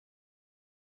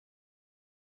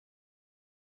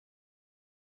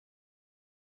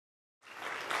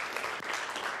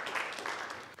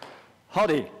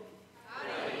Howdy.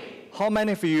 Howdy. How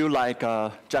many of you like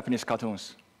Japanese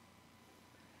cartoons?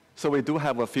 So we do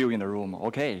have a few in the room.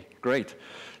 Okay, great.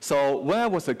 So when I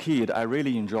was a kid, I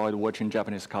really enjoyed watching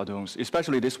Japanese cartoons,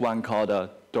 especially this one called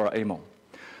Doraemon.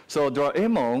 So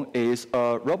Doraemon is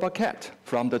a robot cat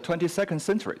from the 22nd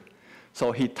century.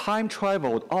 So he time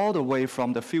traveled all the way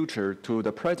from the future to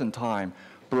the present time,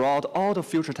 brought all the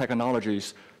future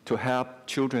technologies to help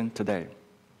children today.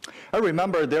 I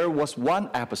remember there was one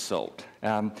episode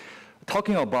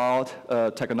talking about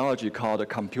technology called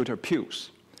computer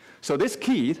pills. So this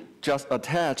kid just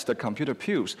attached the computer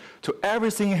pills to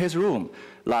everything in his room,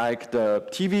 like the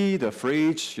TV, the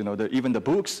fridge, even the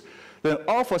books. Then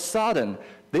all of a sudden,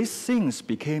 these things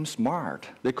became smart.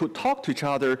 They could talk to each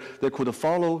other. They could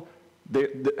follow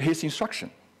his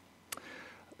instruction.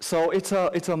 So it's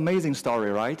an amazing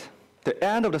story, right? The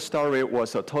end of the story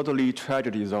was a totally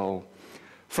tragedy, though.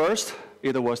 First,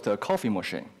 it was the coffee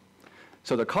machine.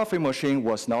 So the coffee machine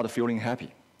was not feeling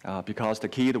happy because the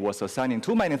kid was assigning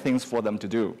too many things for them to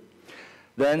do.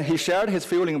 Then he shared his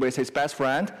feeling with his best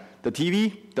friend, the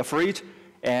TV, the fridge,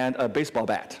 and a baseball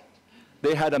bat.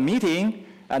 They had a meeting,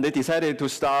 and they decided to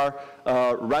start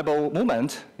a rebel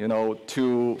movement,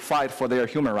 to fight for their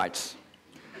human rights.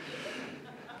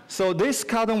 So this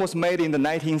cartoon was made in the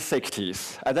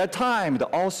 1960s. At that time, the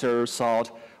author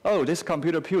thought, oh, this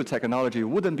computer pill technology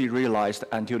wouldn't be realized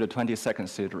until the 22nd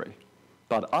century.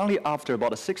 But only after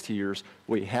about 60 years,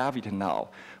 we have it now.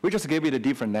 We just gave it a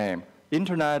different name,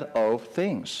 Internet of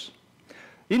Things.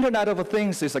 Internet of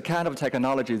Things is a kind of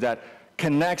technology that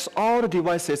connects all the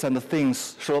devices and the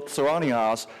things surrounding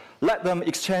us, let them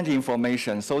exchange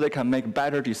information so they can make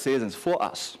better decisions for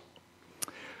us.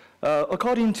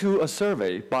 According to a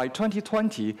survey, by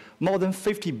 2020, more than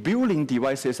 50 billion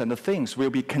devices and things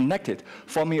will be connected,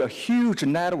 forming a huge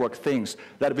network of things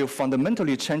that will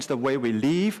fundamentally change the way we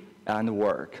live and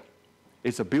work.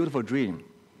 It's a beautiful dream.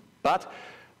 But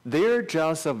there's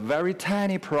just a very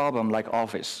tiny problem like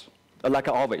always,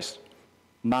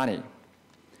 money.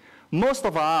 Most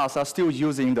of us are still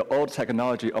using the old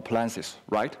technology appliances,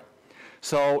 right?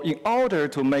 So in order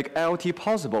to make IoT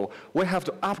possible, we have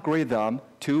to upgrade them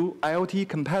to IoT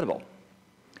compatible.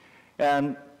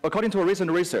 And according to a recent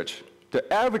research,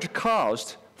 the average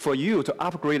cost for you to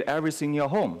upgrade everything in your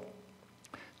home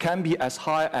can be as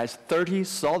high as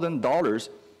 $30,000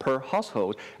 per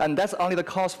household, and that's only the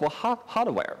cost for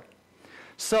hardware.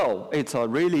 So it's a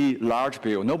really large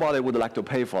bill. Nobody would like to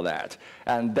pay for that.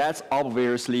 And that's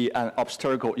obviously an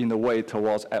obstacle in the way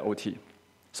towards IoT.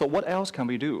 So what else can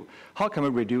we do? How can we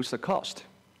reduce the cost?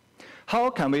 How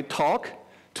can we talk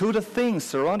to the things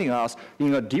surrounding us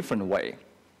in a different way?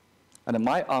 And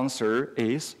my answer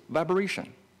is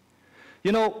vibration.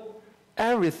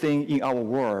 Everything in our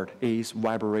world is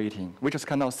vibrating. We just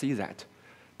cannot see that.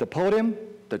 The podium,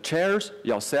 the chairs,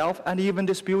 yourself, and even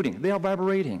this building, they are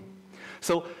vibrating.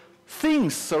 So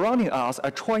things surrounding us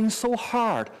are trying so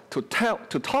hard to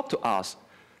talk to us,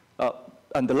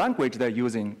 and the language they're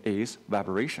using is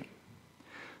vibration.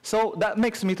 So that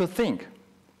makes me to think,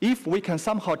 if we can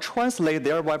somehow translate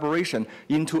their vibration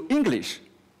into English,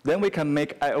 then we can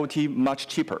make IoT much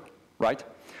cheaper, right?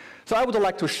 So I would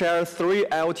like to share 3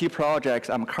 IoT projects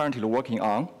I'm currently working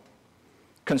on: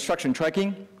 construction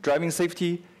tracking, driving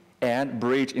safety, and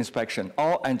bridge inspection,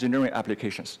 all engineering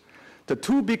applications. The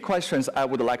 2 big questions I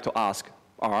would like to ask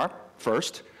are,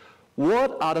 first,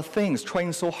 what are the things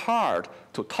trying so hard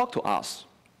to talk to us,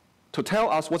 to tell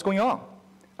us what's going on?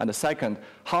 And the second,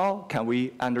 how can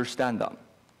we understand them?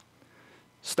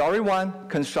 Story 1,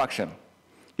 construction.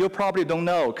 You probably don't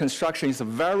know construction is a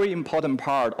very important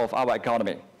part of our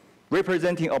economy,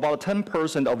 representing about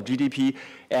 10% of GDP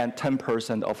and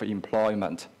 10% of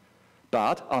employment.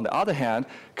 But on the other hand,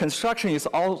 construction is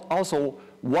also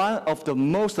one of the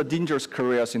most dangerous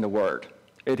careers in the world.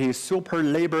 It is super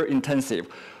labor intensive.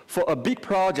 For a big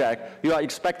project, you are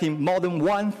expecting more than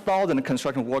 1,000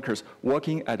 construction workers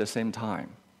working at the same time.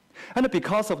 And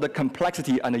because of the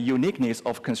complexity and the uniqueness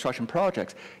of construction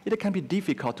projects, it can be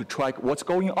difficult to track what's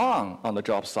going on the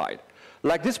job site.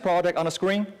 Like this project on the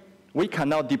screen, we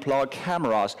cannot deploy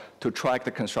cameras to track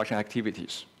the construction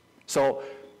activities. So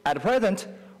at present,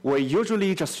 we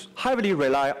usually just heavily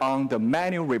rely on the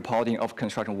manual reporting of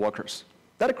construction workers.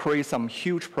 That creates some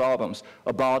huge problems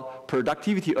about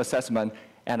productivity assessment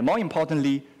and, more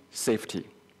importantly, safety.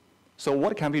 So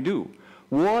what can we do?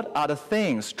 What are the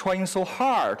things trying so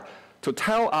hard to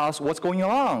tell us what's going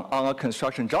on a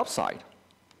construction job site?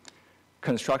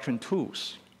 Construction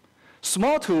tools.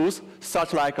 Small tools,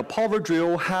 such like a power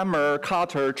drill, hammer,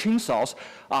 cutter, chainsaws,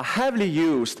 are heavily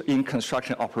used in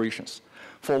construction operations.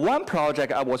 For one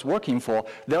project I was working for,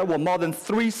 there were more than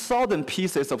 3,000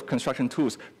 pieces of construction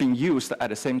tools being used at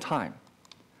the same time.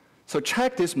 So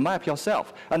check this map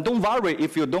yourself. And don't worry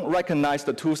if you don't recognize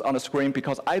the tools on the screen,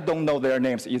 because I don't know their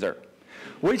names either.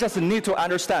 We just need to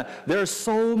understand there are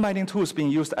so many tools being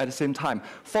used at the same time,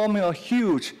 forming a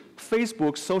huge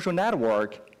Facebook social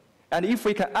network. And if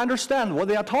we can understand what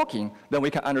they are talking, then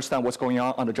we can understand what's going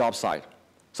on the job site.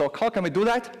 So how can we do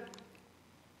that?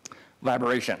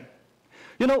 Vibration.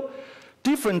 You know,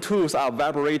 different tools are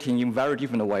vibrating in very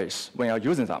different ways when you're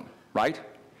using them, right?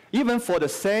 Even for the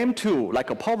same tool, like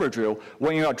a power drill,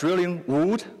 when you are drilling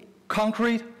wood,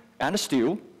 concrete, and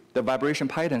steel, the vibration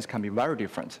patterns can be very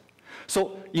different.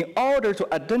 So in order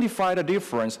to identify the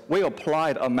difference, we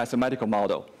applied a mathematical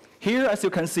model. Here, as you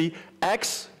can see,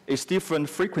 X is different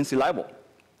frequency level,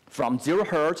 from 0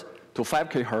 Hertz to 5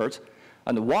 kHz,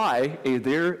 and Y is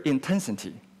their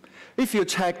intensity. If you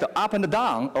check the up and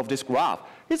down of this graph,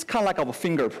 it's kind of like a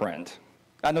fingerprint.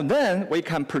 And then we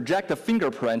can project the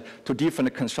fingerprint to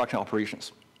different construction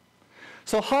operations.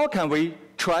 So how can we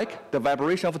track the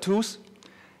vibration of tools?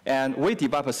 And we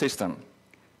develop a system.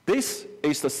 This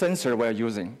is the sensor we're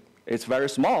using. It's very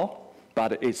small,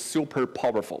 but it's super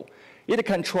powerful. It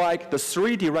can track the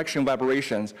 3-direction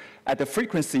vibrations at the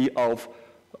frequency of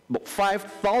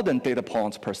 5,000 data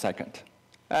points per second.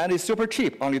 And it's super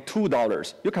cheap, only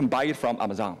 $2. You can buy it from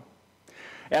Amazon.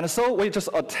 And so we just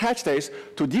attach this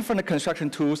to different construction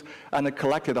tools and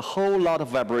collected a whole lot of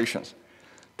vibrations.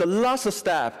 The last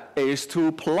step is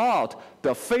to plot the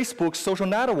Facebook social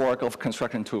network of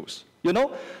construction tools. You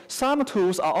know, some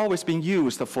tools are always being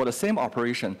used for the same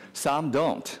operation, some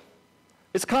don't.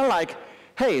 It's kind of like,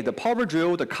 hey, the power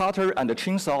drill, the cutter, and the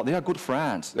chainsaw, they are good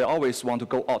friends. They always want to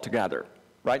go out together,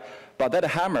 right? But that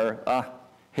hammer,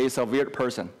 he's a weird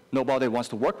person. Nobody wants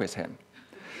to work with him.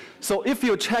 So if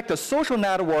you check the social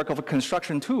network of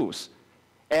construction tools,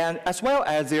 and as well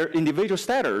as their individual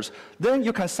status, then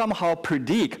you can somehow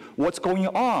predict what's going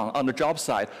on the job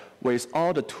site with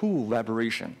all the tool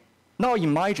vibration. Now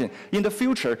imagine, in the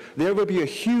future, there will be a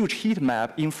huge heat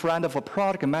map in front of a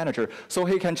product manager, so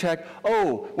he can check,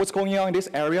 oh, what's going on in this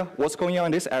area? What's going on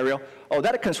in this area? Oh,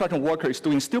 that construction worker is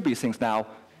doing stupid things now.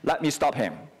 Let me stop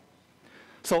him.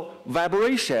 So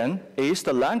vibration is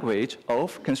the language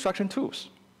of construction tools.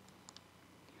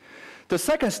 The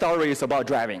second story is about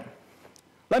driving.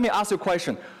 Let me ask you a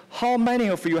question. How many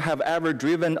of you have ever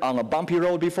driven on a bumpy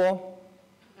road before?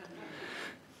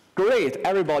 Great,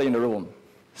 everybody in the room.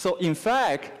 So in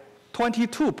fact,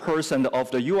 22%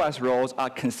 of the US roads are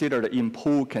considered in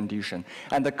poor condition.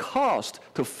 And the cost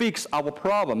to fix our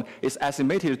problem is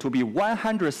estimated to be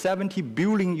 $170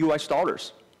 billion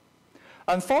US.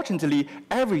 Unfortunately,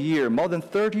 every year, more than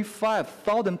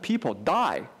 35,000 people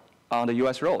die on the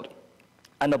US road.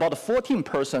 And about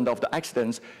 14% of the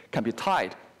accidents can be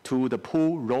tied to the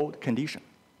poor road condition.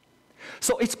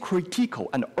 So it's critical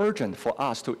and urgent for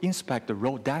us to inspect the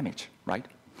road damage, right?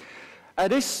 At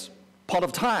this point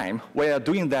of time, we are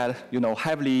doing that,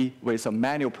 heavily with a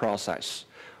manual process.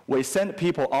 We send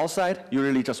people outside,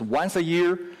 usually just once a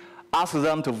year, ask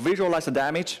them to visualize the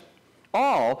damage,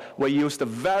 or we use the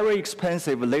very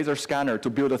expensive laser scanner to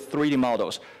build the 3D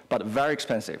models, but very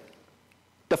expensive.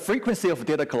 The frequency of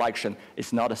data collection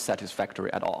is not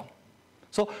satisfactory at all.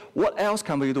 So what else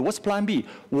can we do? What's plan B?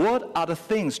 What are the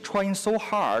things trying so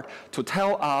hard to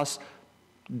tell us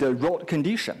the road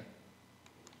condition?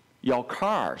 Your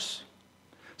cars.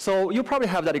 So you probably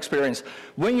have that experience.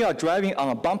 When you are driving on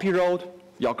a bumpy road,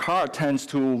 your car tends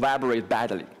to vibrate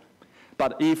badly.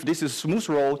 But if this is a smooth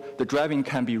road, the driving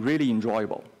can be really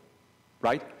enjoyable,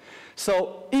 right?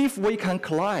 So if we can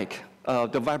collect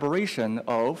the vibration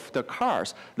of the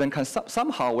cars, then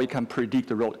somehow we can predict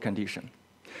the road condition.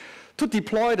 To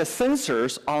deploy the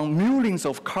sensors on millions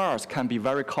of cars can be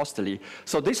very costly.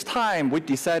 So this time we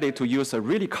decided to use a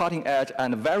really cutting edge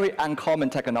and very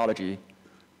uncommon technology,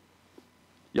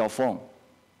 your phone.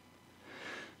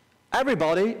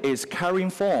 Everybody is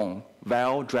carrying phone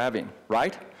while driving,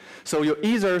 right? So you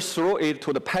either throw it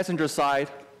to the passenger side,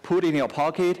 put it in your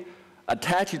pocket,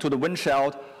 attach it to the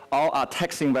windshield, or are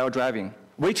texting while driving,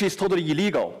 which is totally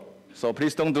illegal. So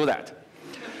please don't do that.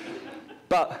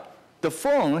 But the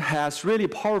phone has really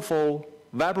powerful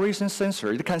vibration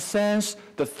sensor. It can sense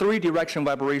the 3-direction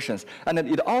vibrations. And then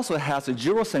it also has a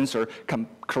gyro sensor can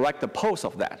correct the pulse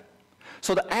of that.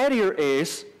 So the idea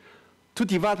is to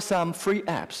develop some free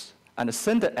apps and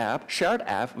send the app, shared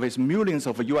app with millions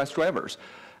of US drivers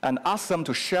and ask them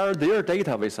to share their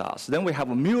data with us. Then we have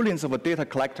millions of data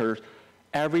collectors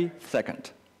every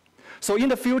second. So in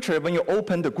the future, when you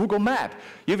open the Google Map,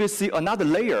 you will see another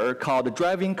layer called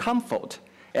driving comfort.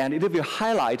 and it will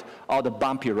highlight all the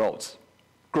bumpy roads.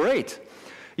 Great.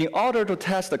 In order to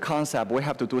test the concept, we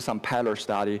have to do some pilot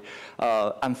study.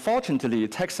 Unfortunately,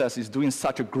 Texas is doing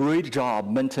such a great job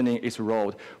maintaining its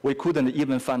road. We couldn't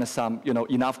even find some,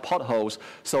 enough potholes,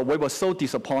 so we were so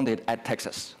disappointed at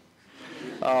Texas.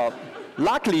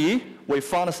 Luckily, we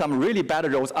found some really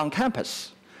bad roads on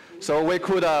campus, so we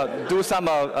could do some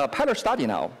pilot study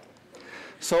now.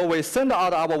 So we sent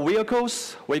out our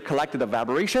vehicles, we collected the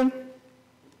vibration,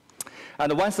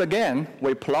 and once again,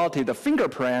 we plotted the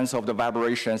fingerprints of the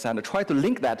vibrations and tried to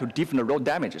link that to different road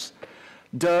damages.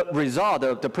 The result,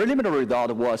 the preliminary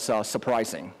result was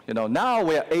surprising. Now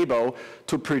we are able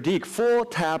to predict 4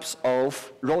 types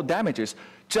of road damages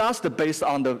just based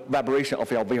on the vibration of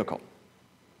your vehicle.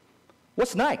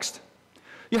 What's next?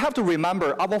 You have to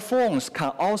remember our phones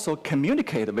can also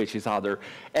communicate with each other,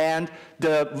 and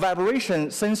the vibration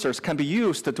sensors can be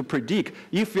used to predict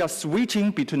if you are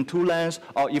switching between 2 lanes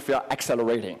or if you are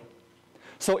accelerating.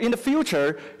 So in the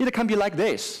future, it can be like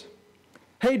this.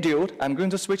 Hey dude, I'm going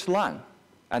to switch lane.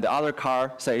 And the other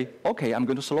car say, okay, I'm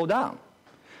going to slow down.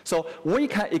 So we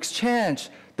can exchange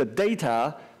the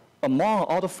data among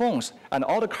all the phones, and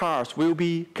all the cars will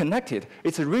be connected.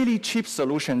 It's a really cheap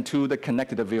solution to the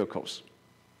connected vehicles.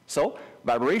 So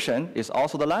vibration is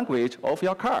also the language of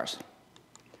your cars.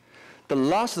 The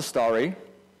last story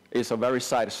is a very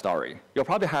sad story. You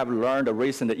probably have learned a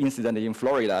recent incident in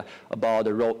Florida about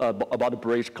the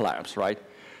bridge collapse, right?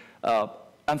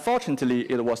 Unfortunately,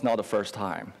 it was not the first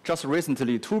time. Just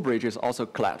recently, 2 bridges also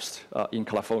collapsed in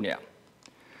California.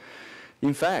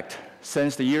 In fact,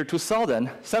 since the year 2000,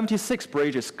 76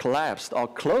 bridges collapsed or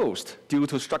closed due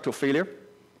to structural failure.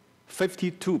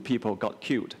 52 people got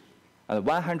killed, and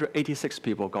 186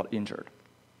 people got injured.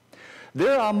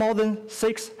 There are more than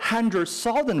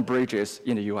 600,000 bridges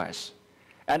in the US,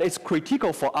 and it's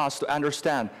critical for us to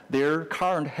understand their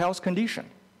current health condition.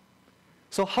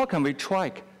 So how can we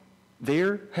track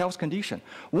their health condition?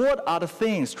 What are the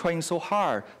things trying so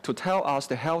hard to tell us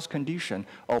the health condition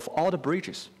of all the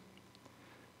bridges?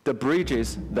 The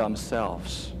bridges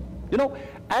themselves.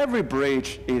 Every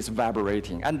bridge is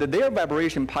vibrating, and their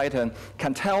vibration pattern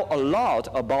can tell a lot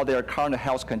about their current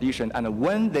health condition and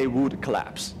when they would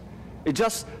collapse. It's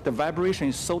just the vibration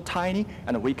is so tiny,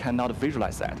 and we cannot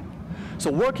visualize that.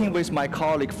 So working with my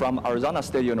colleague from Arizona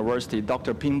State University,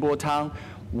 Dr. Pingbo Tang,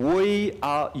 we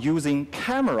are using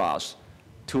cameras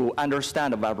to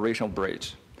understand the vibration of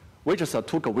bridge. We just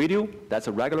took a video, that's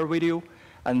a regular video,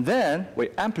 and then we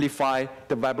amplify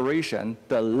the vibration,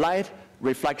 the light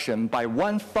reflection by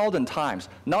 1,000 times.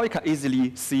 Now you can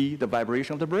easily see the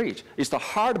vibration of the bridge. It's the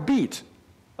heartbeat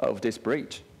of this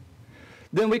bridge.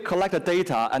 Then we collect the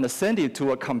data and send it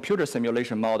to a computer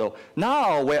simulation model.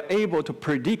 Now we're able to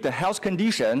predict the health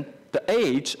condition, the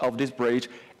age of this bridge,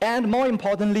 and more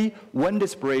importantly, when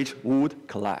this bridge would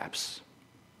collapse.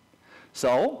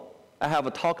 So I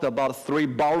have talked about 3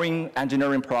 boring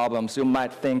engineering problems. You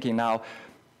might think now,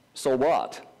 so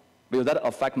what? Will that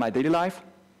affect my daily life?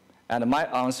 And my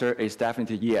answer is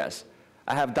definitely yes.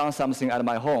 I have done something at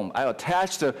my home. I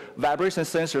attached the vibration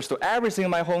sensors to everything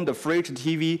in my home, the fridge, the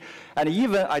TV, and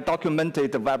even I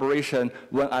documented the vibration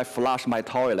when I flush my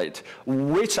toilet,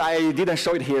 which I didn't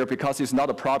show it here because it's not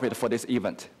appropriate for this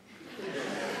event.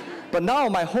 But now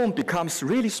my home becomes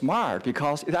really smart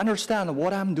because it understands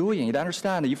what I'm doing. It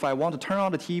understands if I want to turn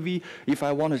on the TV, if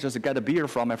I want to just get a beer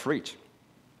from my fridge.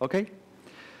 Okay?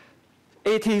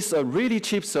 It is a really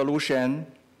cheap solution.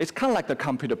 It's kind of like the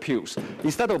computer pills.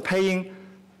 Instead of paying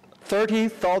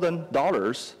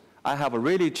 $30,000, I have a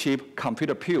really cheap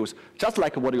computer pills, just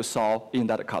like what you saw in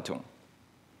that cartoon.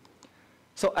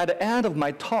 So at the end of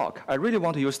my talk, I really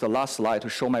want to use the last slide to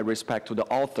show my respect to the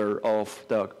author of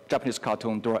the Japanese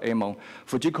cartoon Doraemon,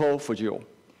 Fujiko Fujio.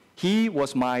 He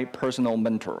was my personal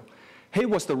mentor. He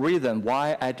was the reason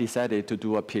why I decided to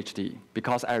do a PhD,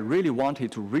 because I really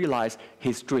wanted to realize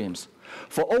his dreams.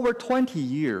 For over 20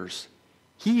 years,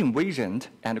 he envisioned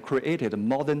and created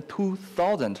more than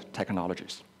 2,000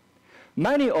 technologies.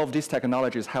 Many of these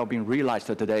technologies have been realized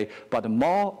today, but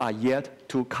more are yet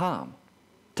to come.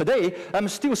 Today, I'm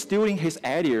still stealing his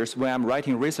ideas when I'm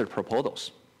writing research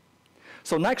proposals.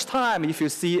 So next time, if you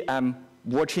see I'm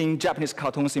watching Japanese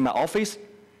cartoons in my office,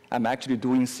 I'm actually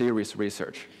doing serious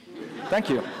research. Thank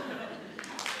you.